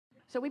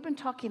So we've been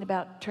talking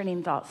about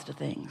turning thoughts to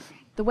things.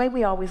 The way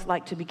we always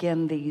like to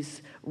begin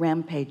these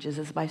rampages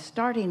is by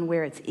starting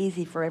where it's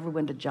easy for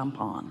everyone to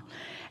jump on,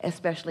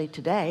 especially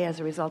today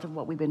as a result of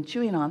what we've been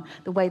chewing on.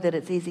 The way that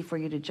it's easy for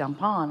you to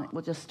jump on,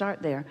 we'll just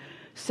start there.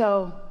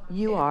 So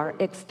you are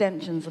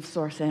extensions of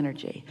source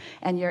energy,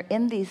 and you're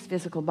in these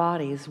physical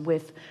bodies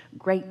with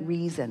great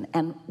reason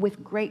and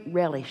with great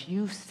relish.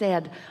 You've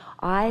said,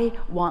 I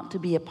want to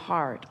be a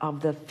part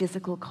of the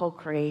physical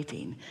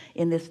co-creating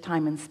in this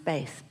time and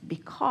space,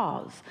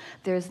 because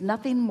there's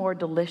nothing more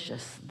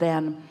delicious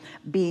than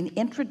being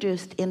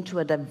introduced into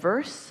a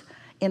diverse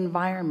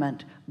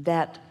environment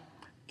that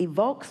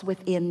evokes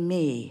within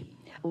me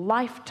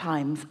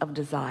lifetimes of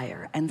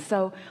desire. And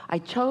so I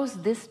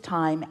chose this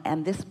time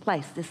and this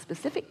place, this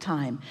specific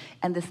time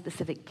and this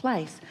specific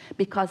place,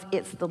 because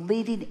it's the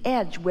leading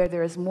edge where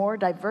there is more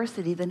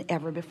diversity than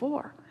ever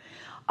before.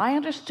 I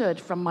understood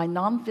from my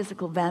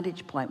non-physical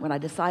vantage point when I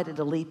decided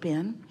to leap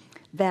in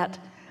that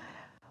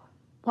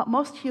what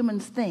most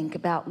humans think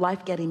about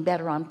life getting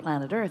better on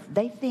planet Earth,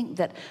 they think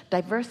that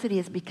diversity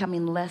is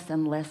becoming less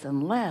and less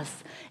and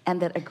less, and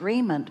that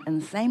agreement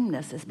and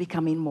sameness is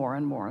becoming more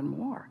and more and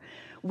more.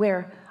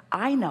 Where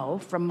I know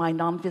from my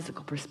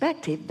non-physical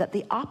perspective that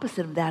the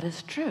opposite of that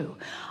is true.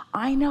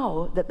 I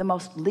know that the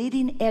most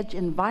leading edge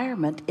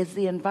environment is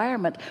the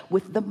environment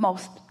with the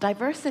most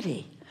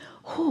diversity.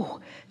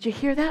 Whew, did you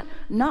hear that?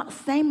 Not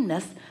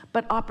sameness,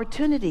 but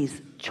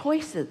opportunities,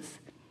 choices.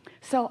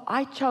 So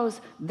I chose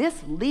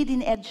this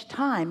leading edge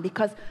time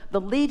because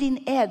the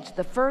leading edge,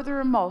 the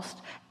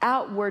furthermost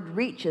outward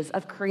reaches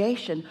of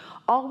creation,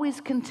 always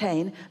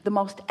contain the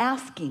most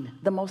asking,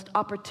 the most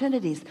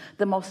opportunities,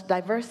 the most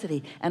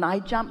diversity. And I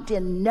jumped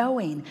in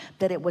knowing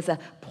that it was a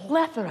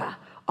plethora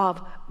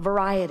of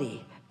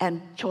variety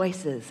and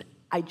choices.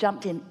 I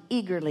jumped in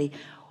eagerly,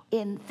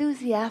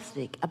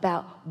 enthusiastic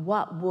about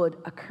what would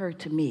occur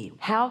to me,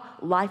 how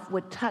life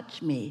would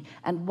touch me,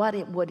 and what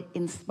it would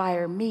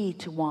inspire me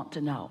to want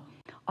to know.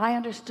 I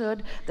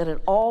understood that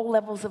at all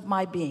levels of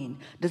my being,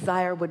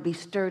 desire would be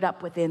stirred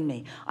up within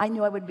me. I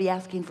knew I would be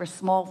asking for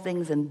small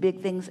things and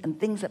big things, and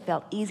things that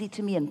felt easy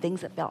to me and things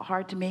that felt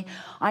hard to me.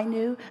 I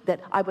knew that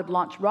I would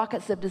launch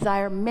rockets of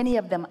desire, many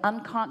of them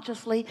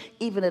unconsciously,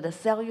 even at a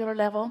cellular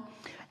level,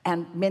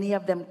 and many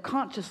of them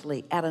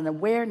consciously at an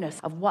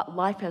awareness of what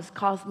life has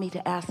caused me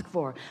to ask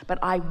for. But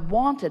I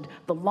wanted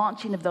the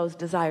launching of those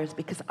desires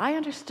because I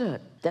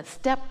understood that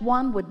step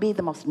one would be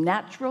the most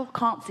natural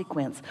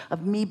consequence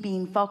of me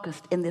being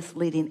focused in this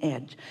leading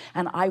edge.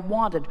 And I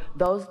wanted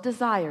those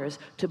desires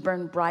to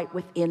burn bright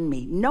within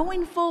me,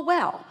 knowing full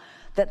well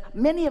that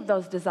many of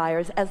those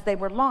desires, as they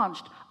were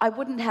launched, I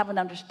wouldn't have an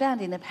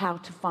understanding of how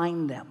to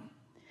find them.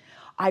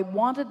 I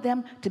wanted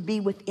them to be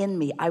within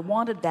me. I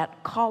wanted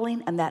that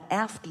calling and that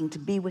asking to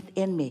be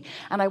within me.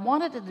 And I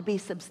wanted it to be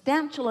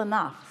substantially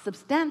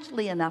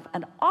enough,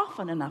 and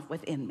often enough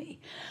within me,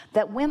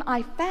 that when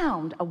I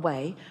found a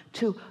way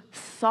to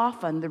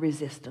soften the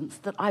resistance,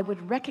 that I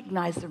would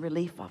recognize the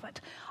relief of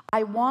it.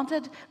 I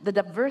wanted the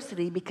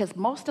diversity because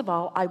most of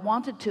all, I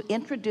wanted to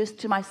introduce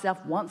to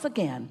myself once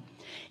again,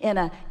 in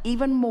an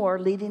even more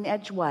leading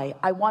edge way,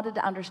 I wanted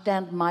to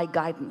understand my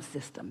guidance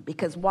system,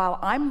 because while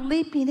I'm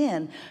leaping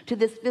in to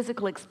this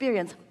physical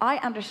experience, I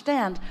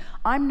understand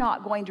I'm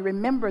not going to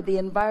remember the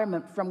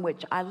environment from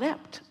which I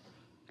leapt.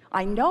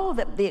 I know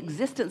that the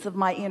existence of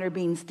my inner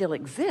being still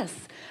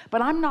exists,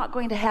 but I'm not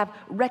going to have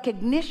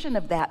recognition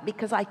of that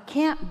because I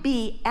can't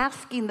be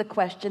asking the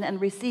question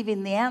and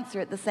receiving the answer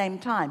at the same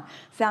time.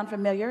 Sound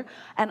familiar?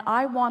 And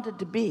I wanted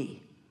to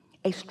be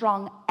a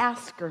strong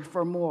asker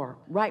for more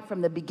right from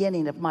the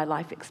beginning of my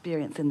life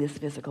experience in this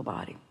physical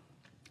body.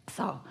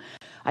 So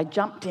I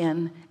jumped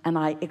in and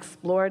I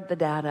explored the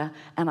data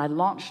and I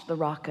launched the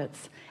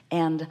rockets,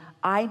 and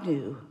I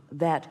knew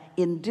that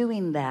in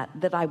doing that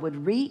I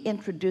would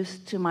reintroduce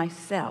to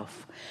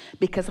myself,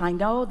 because I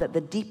know that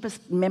the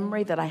deepest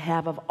memory that I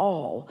have of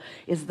all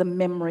is the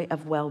memory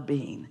of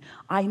well-being.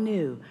 I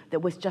knew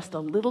that with just a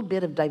little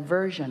bit of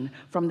diversion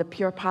from the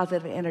pure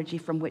positive energy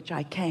from which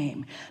I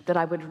came, that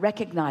I would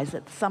recognize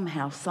that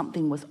somehow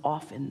something was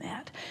off in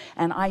that.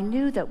 And I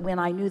knew that when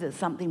I knew that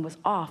something was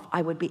off,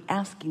 I would be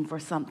asking for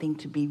something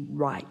to be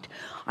right.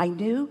 I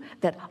knew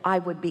that I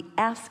would be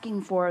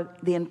asking for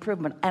the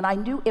improvement, and I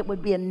knew it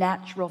would be a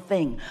natural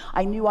thing.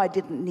 I knew I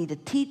didn't need a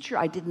teacher.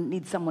 I didn't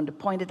need someone to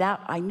point it out.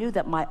 I knew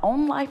that my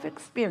own life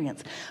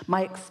experience,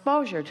 my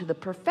exposure to the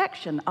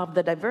perfection of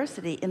the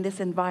diversity in this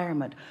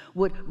environment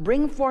would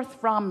bring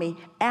forth from me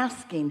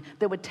asking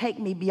that would take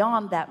me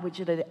beyond that which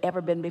it had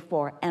ever been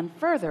before. And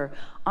further,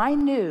 I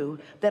knew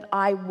that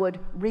I would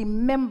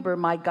remember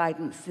my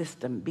guidance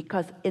system,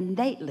 because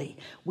innately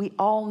we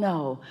all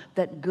know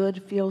that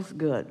good feels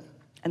good,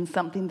 and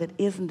something that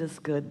isn't as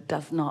good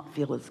does not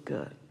feel as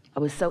good. I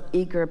was so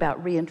eager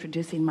about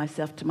reintroducing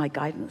myself to my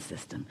guidance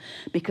system,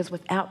 because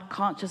without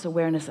conscious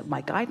awareness of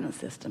my guidance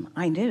system,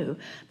 I knew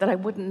that I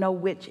wouldn't know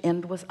which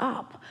end was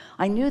up.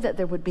 I knew that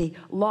there would be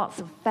lots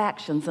of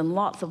factions and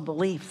lots of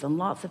beliefs and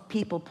lots of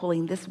people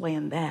pulling this way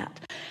and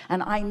that.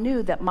 And I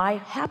knew that my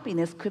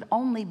happiness could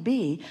only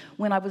be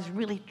when I was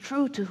really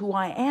true to who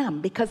I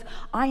am, because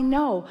I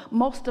know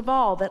most of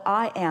all that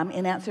I am,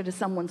 in answer to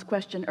someone's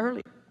question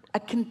earlier, a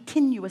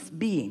continuous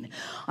being.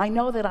 I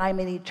know that I'm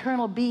an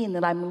eternal being,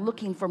 that I'm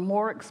looking for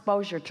more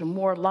exposure to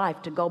more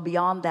life, to go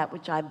beyond that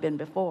which I've been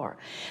before.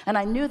 And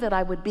I knew that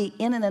I would be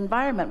in an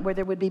environment where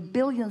there would be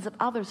billions of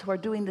others who are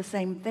doing the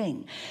same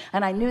thing.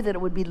 And I knew that it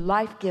would be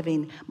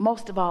life-giving.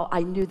 Most of all,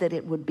 I knew that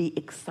it would be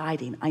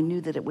exciting. I knew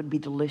that it would be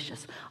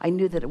delicious. I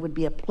knew that it would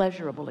be a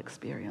pleasurable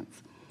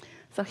experience.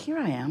 So here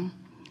I am,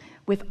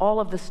 with all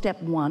of the step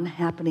 1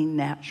 happening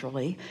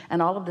naturally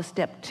and all of the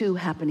step 2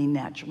 happening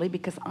naturally,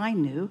 because I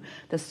knew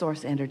the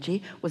source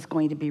energy was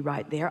going to be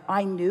right there.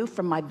 I knew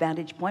from my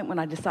vantage point, when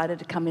I decided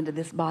to come into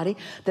this body,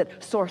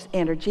 that source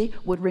energy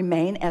would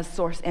remain as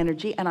source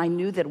energy, and I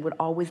knew that it would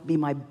always be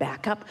my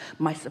backup,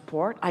 my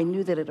support. I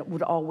knew that it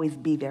would always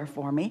be there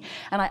for me.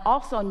 And I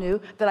also knew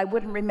that I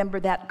wouldn't remember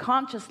that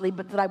consciously,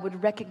 but that I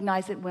would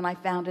recognize it when I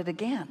found it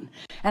again.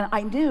 And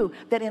I knew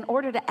that in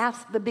order to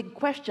ask the big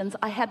questions,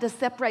 I had to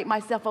separate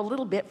myself a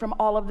little bit from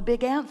all of the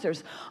big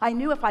answers. I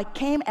knew if I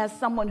came as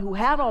someone who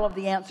had all of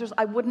the answers,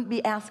 I wouldn't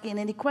be asking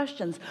any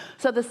questions.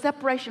 So the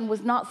separation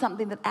was not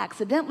something that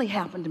accidentally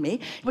happened to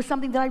me. It was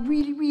something that I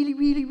really, really,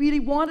 really,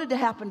 really wanted to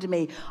happen to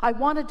me. I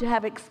wanted to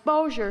have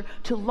exposure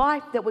to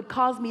life that would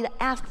cause me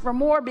to ask for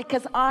more,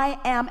 because I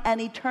am an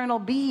eternal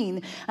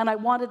being, and I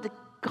wanted to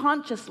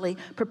consciously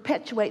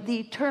perpetuate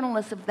the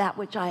eternalness of that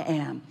which I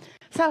am.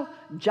 So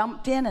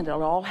jumped in, and it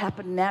all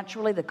happened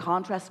naturally. The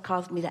contrast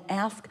caused me to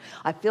ask.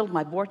 I filled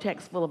my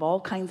vortex full of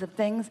all kinds of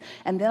things,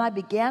 and then I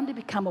began to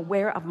become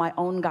aware of my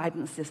own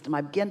guidance system.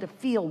 I began to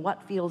feel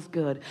what feels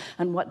good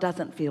and what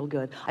doesn't feel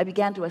good. I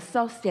began to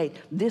associate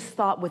this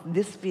thought with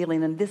this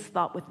feeling and this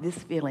thought with this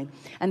feeling,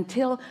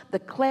 until the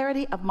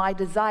clarity of my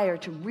desire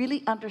to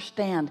really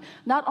understand,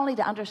 not only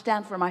to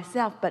understand for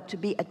myself, but to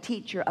be a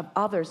teacher of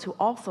others who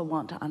also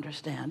want to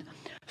understand,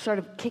 sort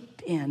of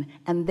kicked in.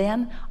 And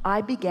then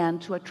I began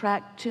to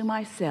attract to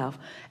myself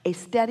a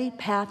steady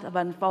path of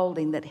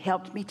unfolding that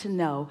helped me to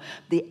know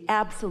the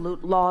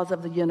absolute laws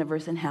of the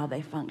universe and how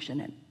they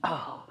function. And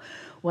oh,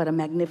 what a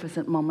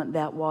magnificent moment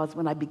that was,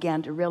 when I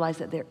began to realize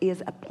that there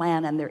is a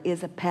plan, and there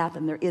is a path,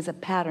 and there is a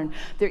pattern.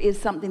 There is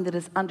something that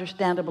is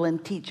understandable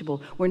and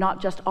teachable. We're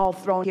not just all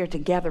thrown here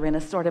together in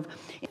a sort of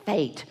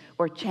fate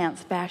or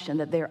chance fashion,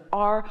 that there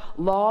are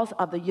laws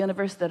of the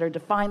universe that are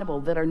definable,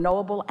 that are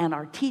knowable, and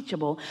are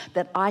teachable,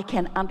 that I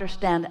can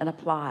understand and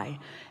apply.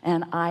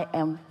 And I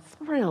am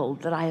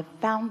thrilled that I have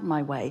found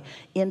my way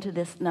into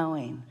this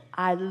knowing.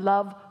 I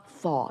love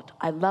thought.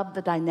 I love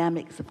the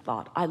dynamics of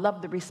thought. I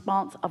love the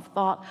response of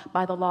thought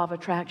by the law of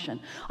attraction.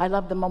 I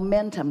love the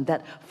momentum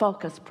that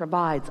focus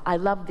provides. I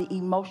love the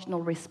emotional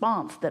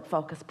response that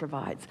focus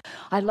provides.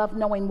 I love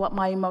knowing what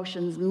my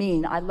emotions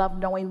mean. I love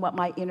knowing what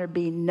my inner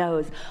being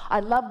knows.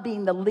 I love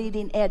being the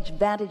leading edge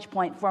vantage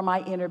point for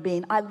my inner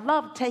being. I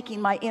love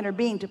taking my inner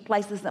being to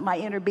places that my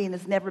inner being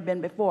has never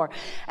been before.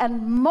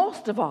 And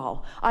most of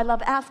all, I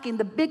love asking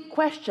the big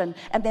question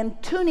and then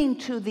tuning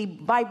to the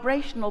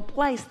vibrational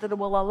place that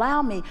will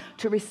allow me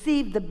to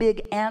receive the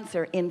big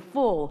answer in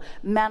full,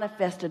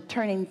 manifested,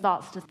 turning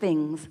thoughts to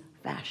things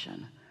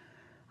fashion.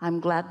 I'm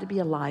glad to be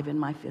alive in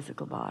my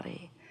physical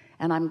body,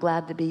 and I'm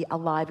glad to be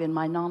alive in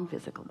my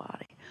non-physical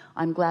body.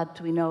 I'm glad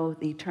to know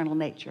the eternal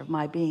nature of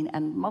my being,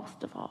 and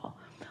most of all,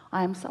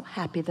 I am so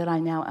happy that I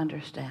now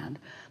understand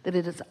that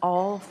it is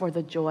all for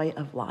the joy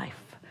of life.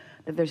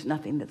 That there's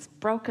nothing that's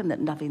broken,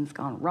 that nothing's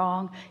gone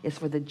wrong. It's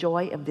for the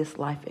joy of this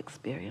life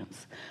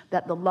experience.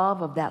 That the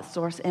love of that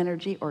source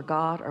energy, or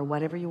God, or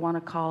whatever you want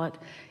to call it,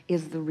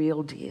 is the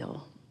real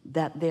deal.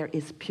 That there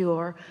is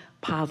pure,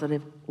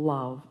 positive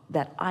love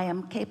that I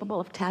am capable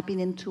of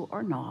tapping into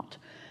or not.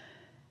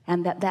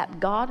 And that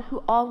God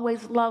who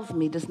always loves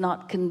me does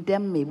not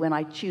condemn me when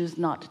I choose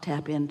not to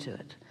tap into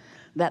it.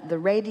 That the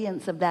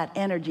radiance of that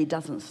energy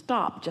doesn't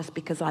stop just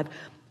because I've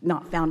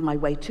not found my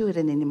way to it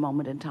in any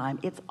moment in time.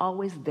 It's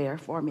always there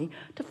for me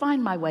to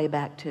find my way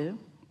back to.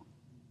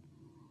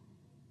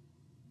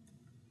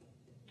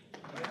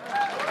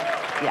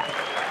 Yeah,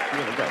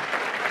 really good,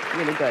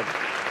 really good.